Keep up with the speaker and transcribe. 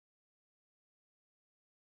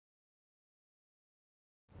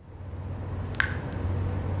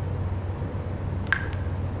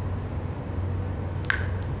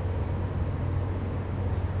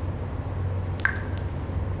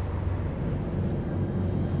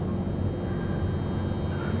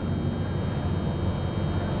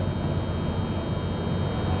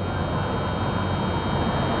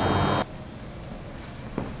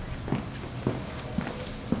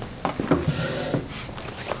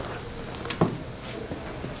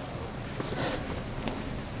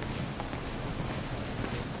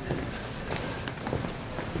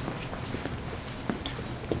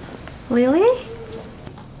Lily?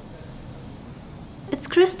 It's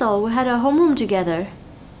Crystal. We had a homeroom together.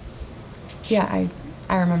 Yeah,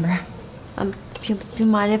 I remember. Do you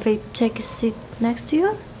mind if I take a seat next to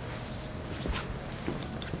you?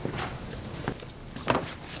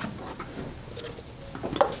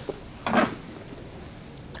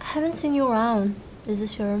 I haven't seen you around. Is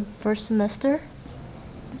this your first semester?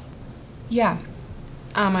 Yeah.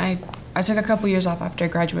 I took a couple years off after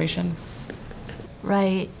graduation.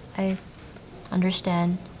 Right, I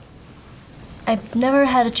understand. I've never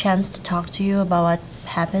had a chance to talk to you about what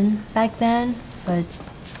happened back then, but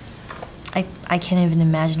I can't even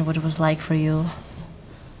imagine what it was like for you.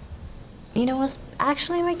 Nina was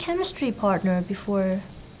actually my chemistry partner before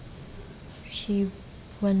she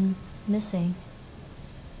went missing.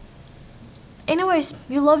 Anyways,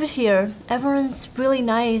 you love it here. Everyone's really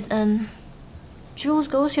nice, and Jules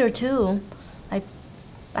goes here too.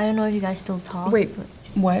 I don't know if you guys still talk. Wait,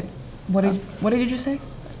 what? What did you just say?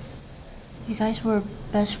 You guys were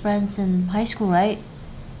best friends in high school, right?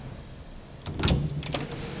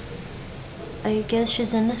 I guess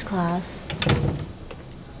she's in this class.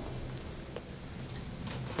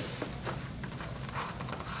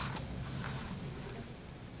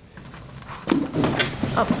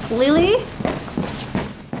 Lily?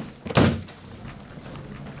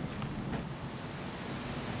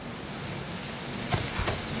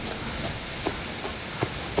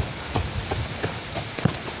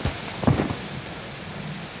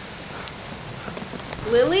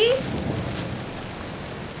 Lily?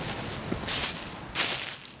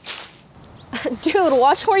 Dude,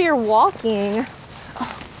 watch where you're walking.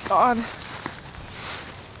 Oh, God. God,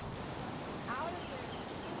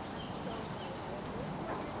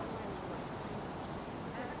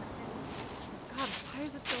 why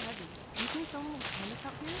is it so heavy? Do you think someone will find us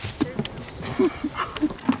out here?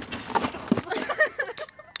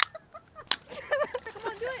 Come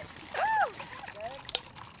on, do it.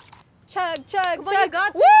 Chug, chug, Come on, chug. you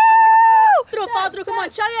got Woo! this. Through, fall through. Come on,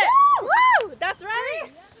 chug it. Woo! That's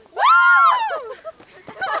right. Woo!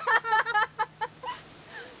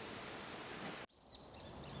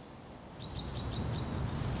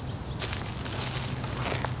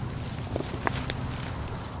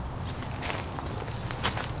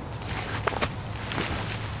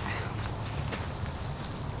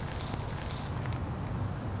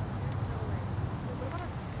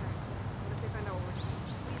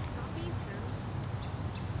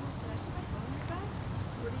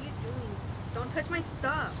 Don't touch my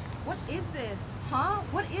stuff. What is this? Huh?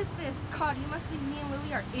 What is this? God, you must think me and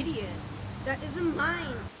Lily are idiots. That isn't mine.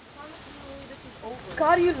 Promise me, Lily, this is over.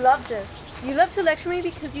 God, you love this. You love to lecture me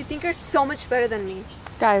because you think you're so much better than me.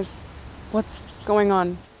 Guys, what's going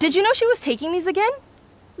on? Did you know she was taking these again?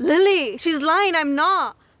 Lily, she's lying. I'm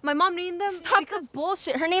not. My mom named them. Stop the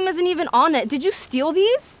bullshit. Her name isn't even on it. Did you steal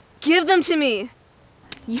these? Give them to me.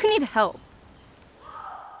 You need help.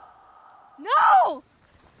 No!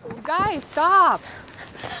 Guys, stop!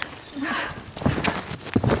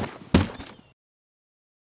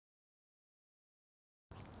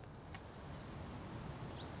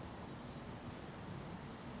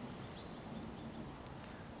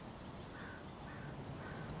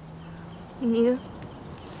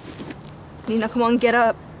 Nina, come on, get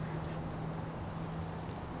up.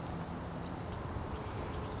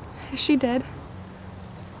 Is she dead?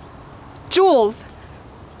 Jules!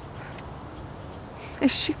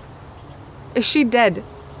 Is she dead?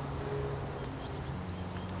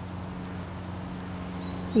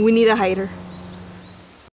 We need to hide her.